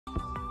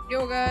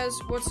Yo guys,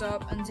 what's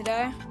up? And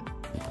today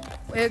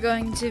we're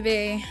going to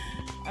be...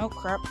 Oh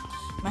crap,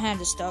 my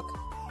hand is stuck.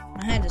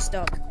 My hand is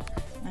stuck.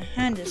 My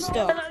hand is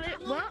stuck.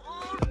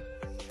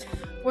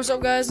 What's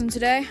up guys, and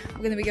today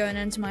we're going to be going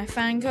into my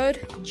fan code,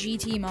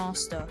 GT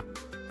Master.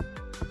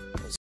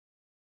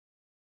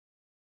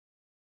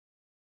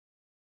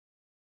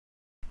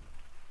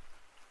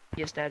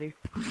 Yes, Daddy.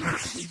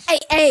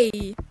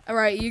 Hey!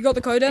 Alright, you got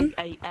the code in?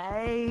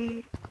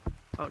 Hey.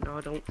 Oh, no,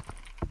 I don't.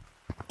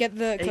 Get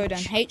the code in.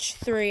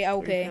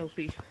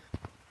 H3LP.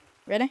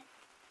 Ready?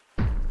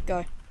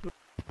 Go.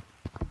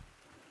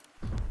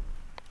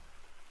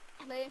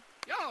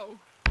 Yo!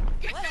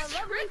 What a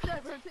lovely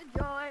server to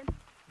join.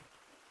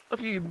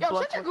 Look you, Yo,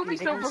 such a goofy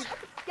server.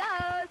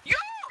 Yes. Yo!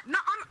 No,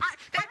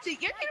 that's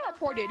it. You're getting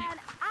reported.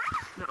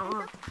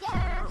 Nuh-uh.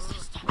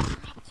 Yes.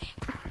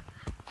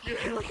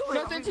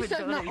 No, since you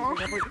said nuh-uh.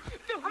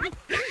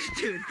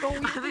 Dude, I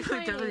think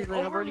we're done. Like,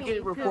 I'm already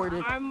getting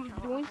reported. I'm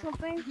doing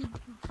something.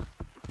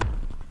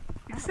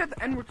 You said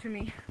the N-word to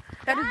me.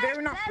 That is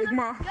very not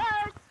Sigma.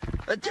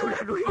 Dude,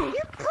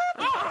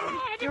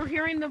 You're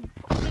hearing the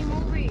fucking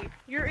movie.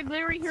 You're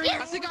literally hearing.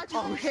 I think I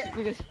oh shit!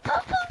 Go!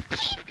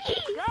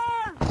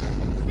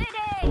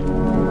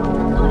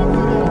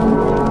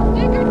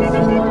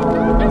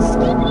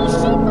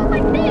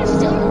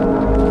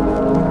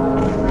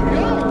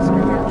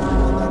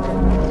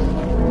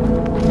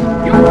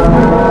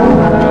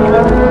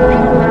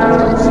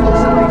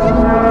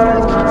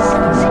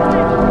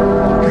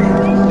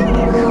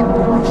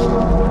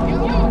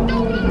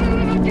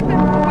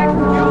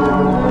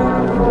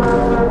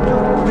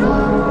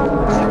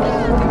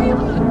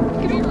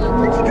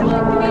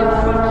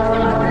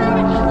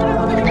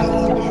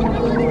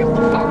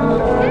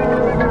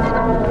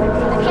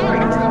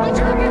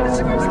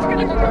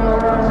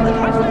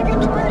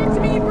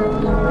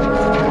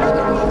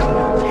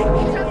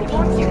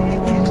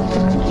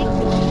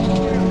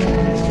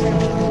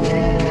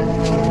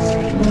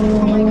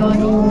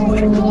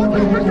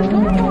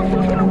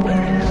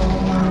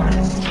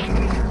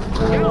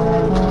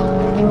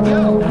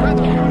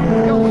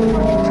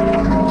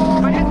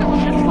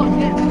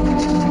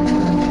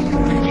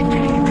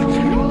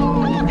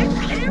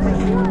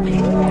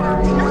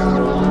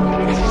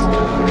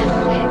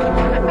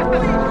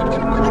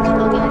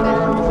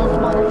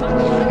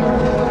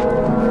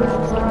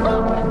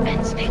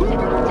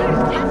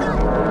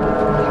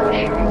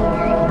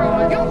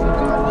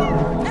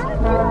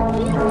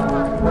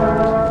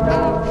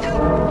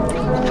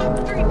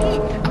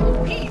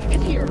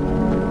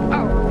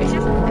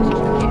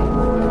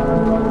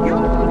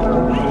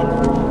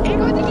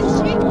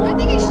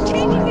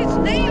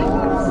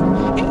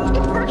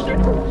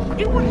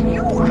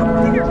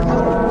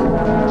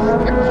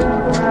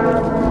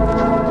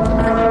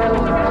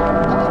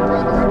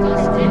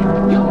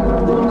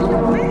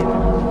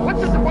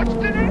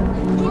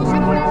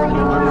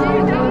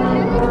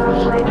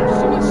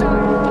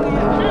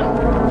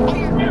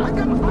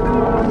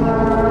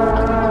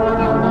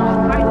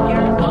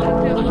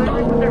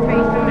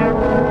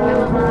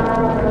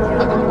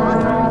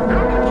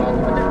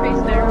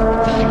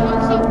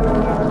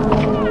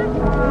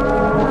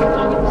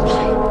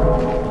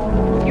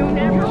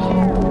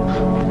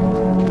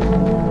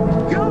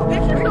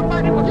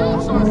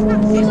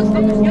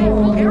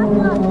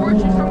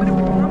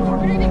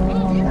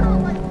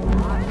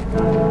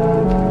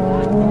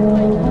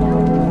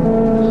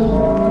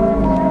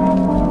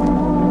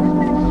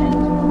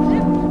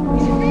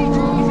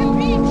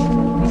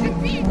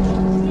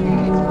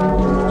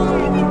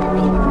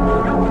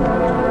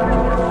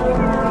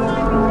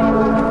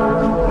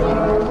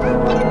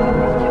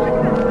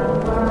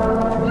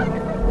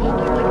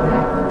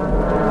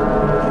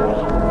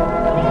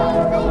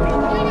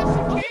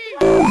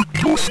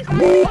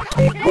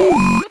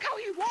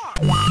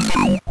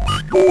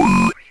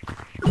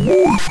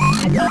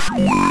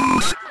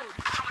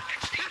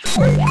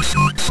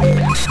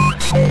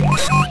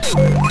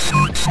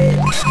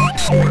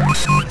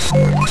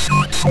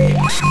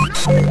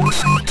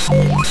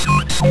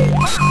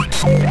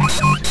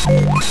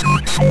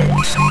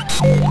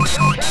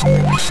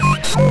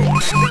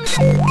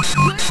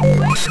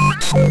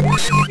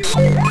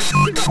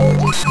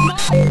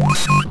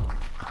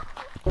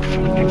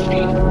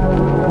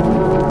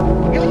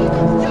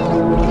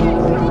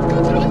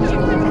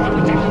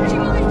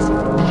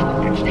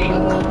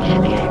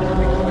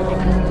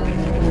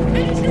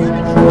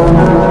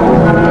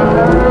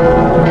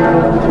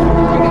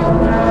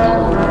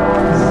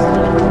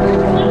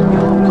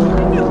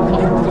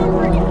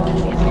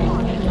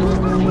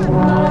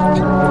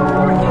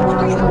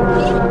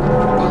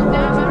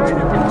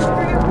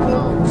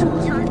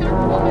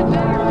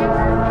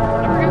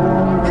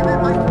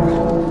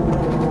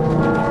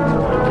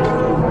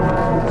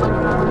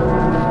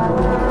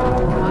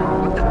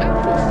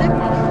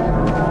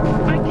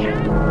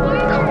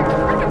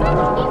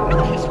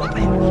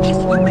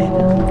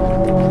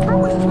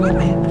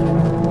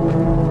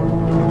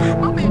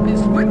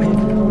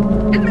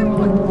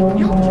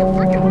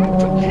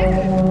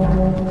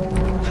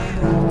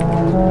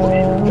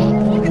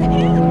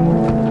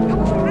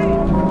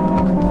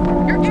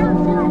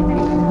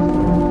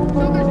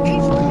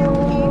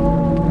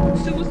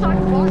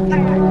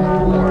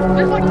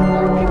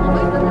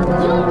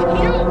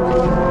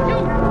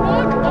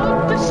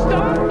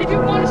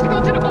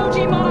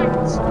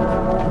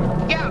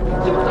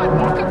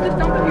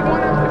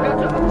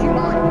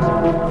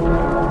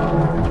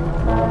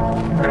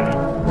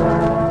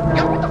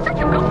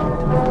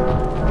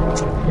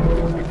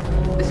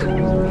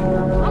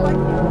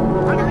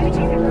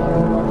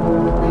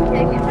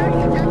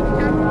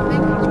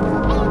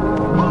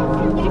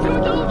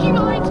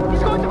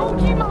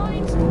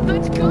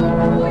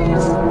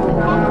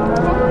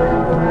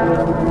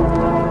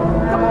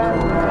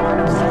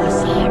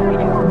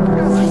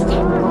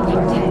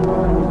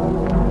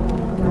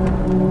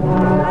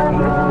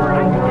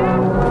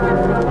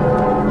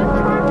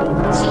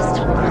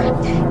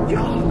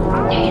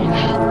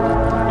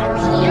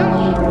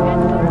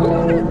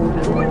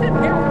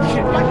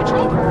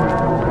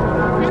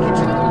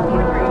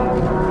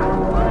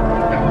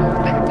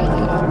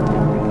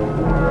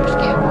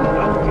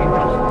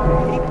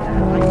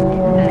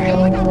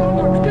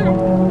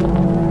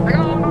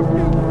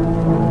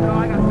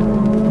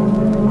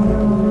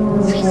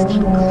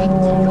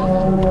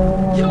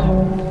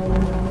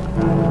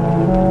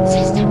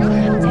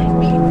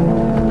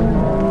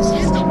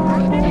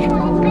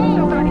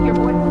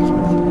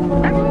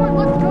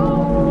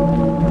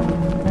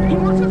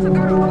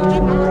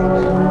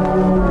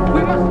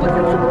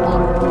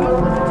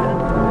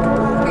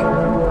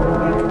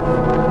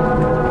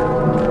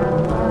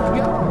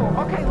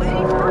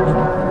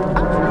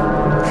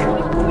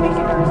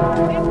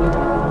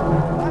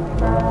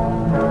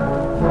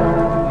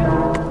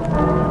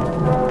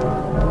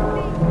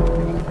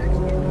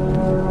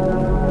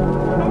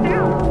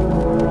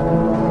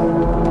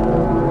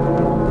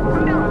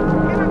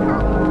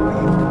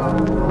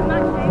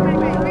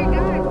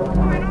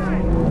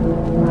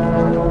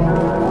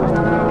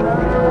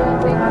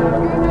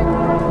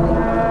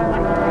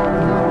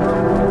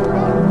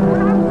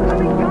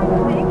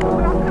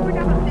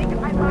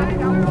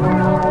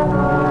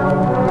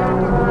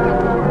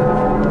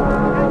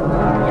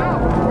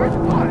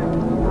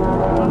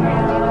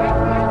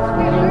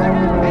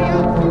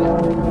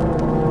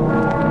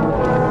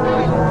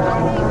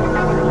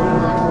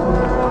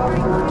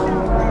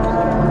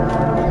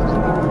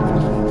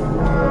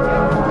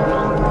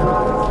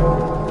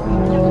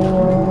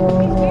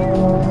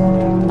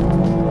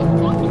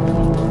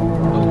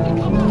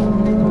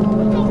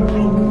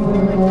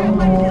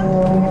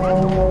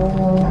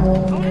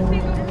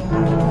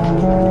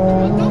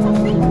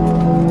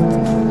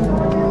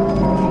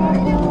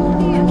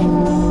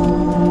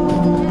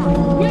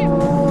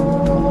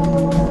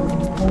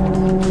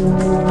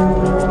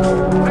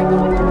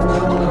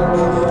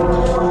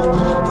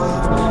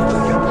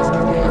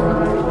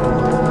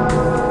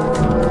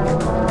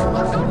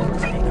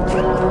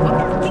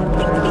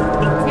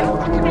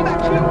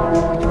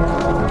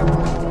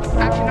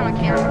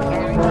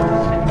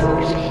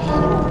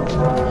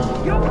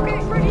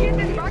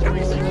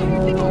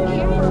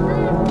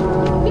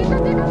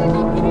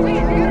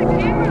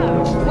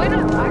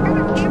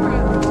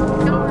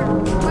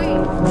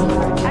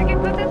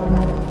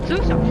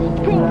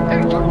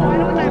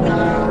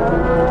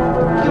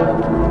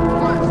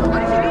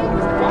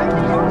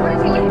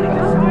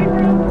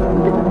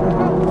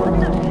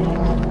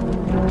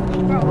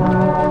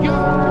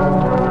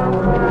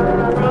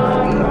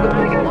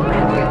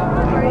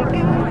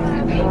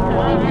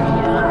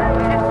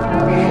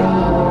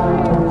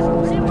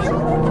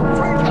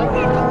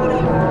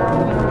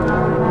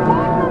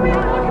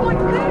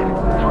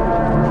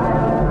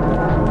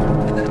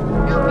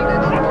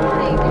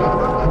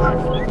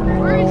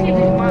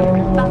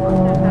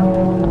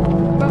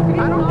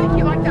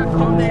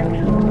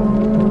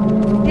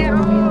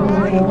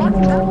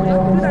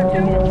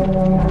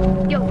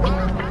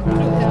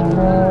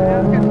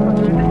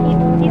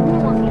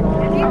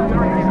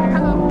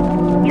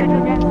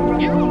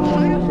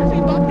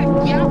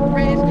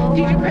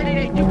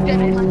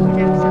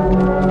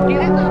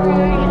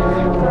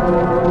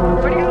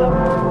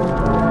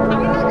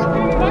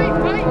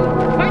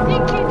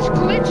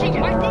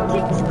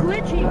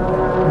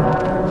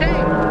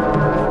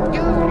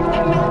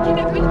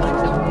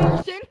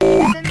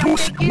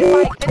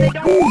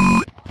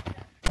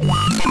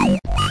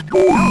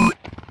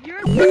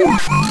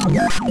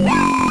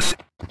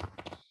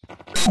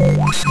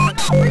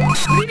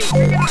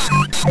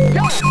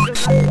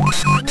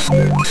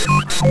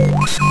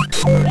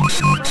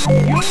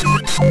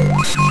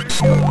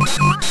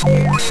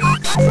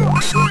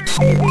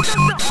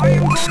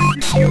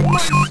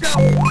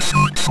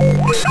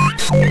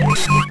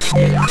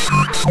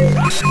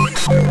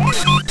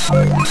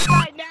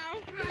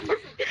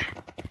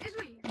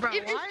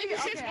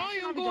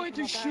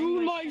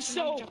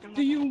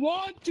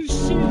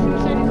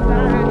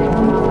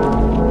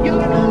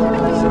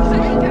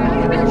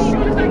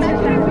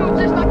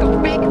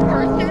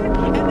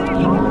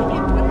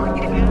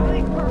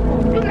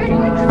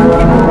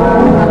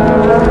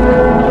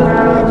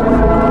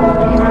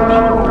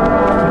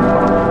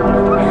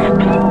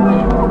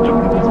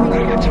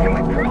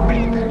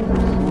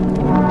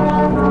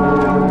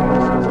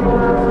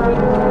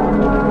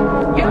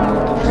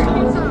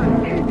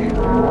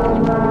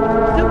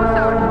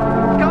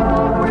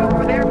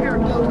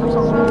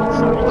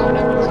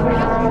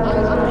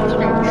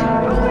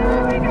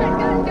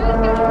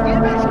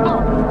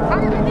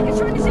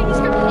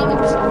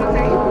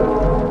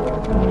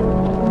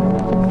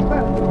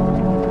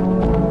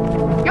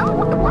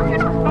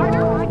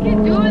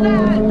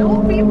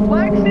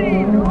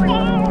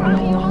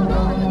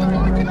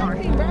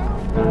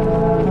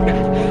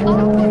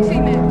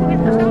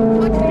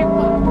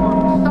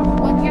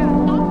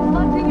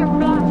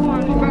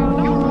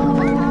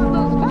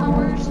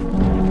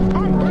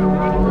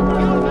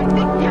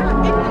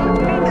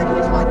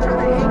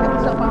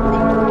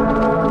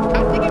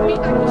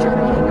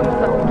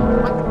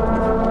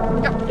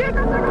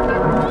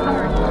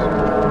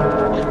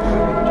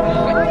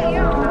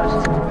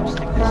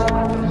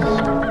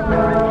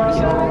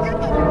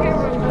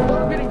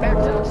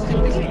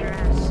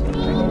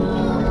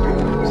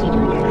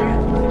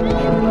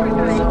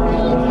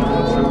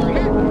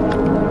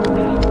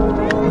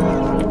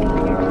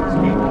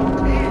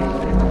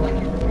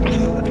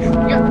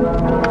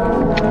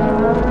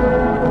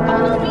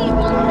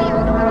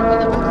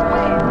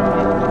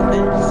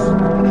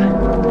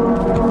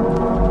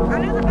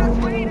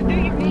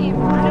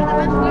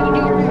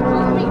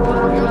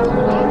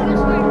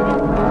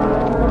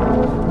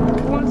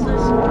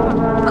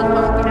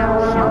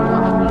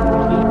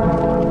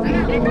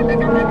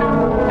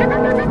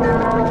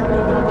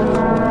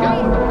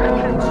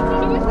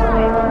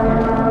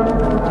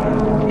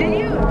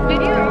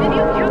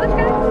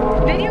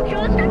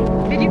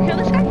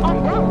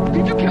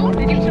 Did you kill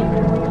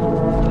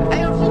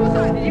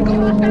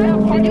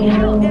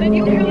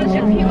this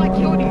guy? He like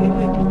killed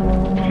you.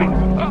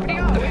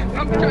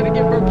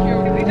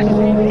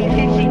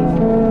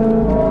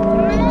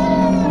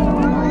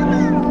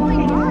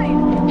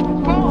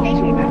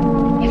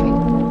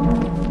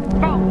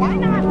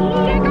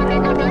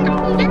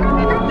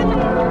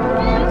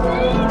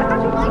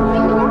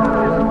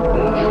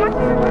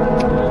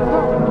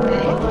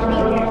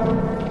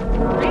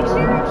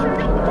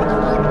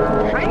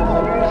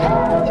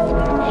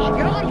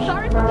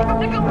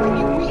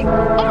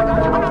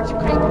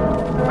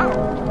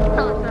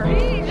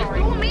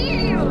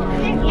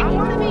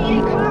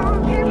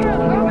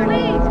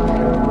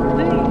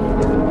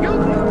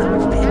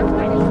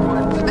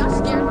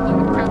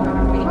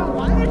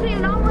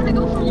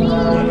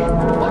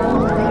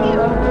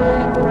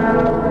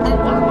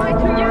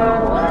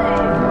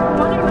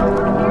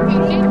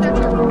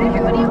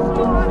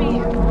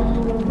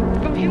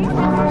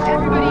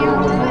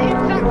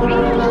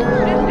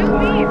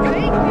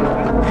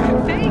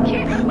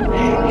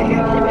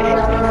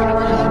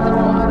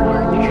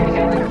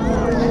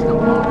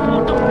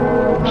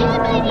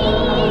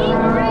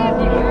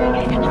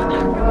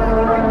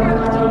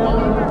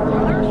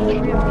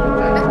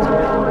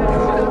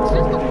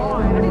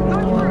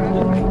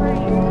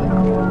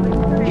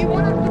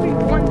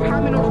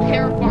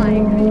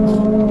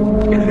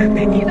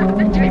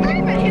 the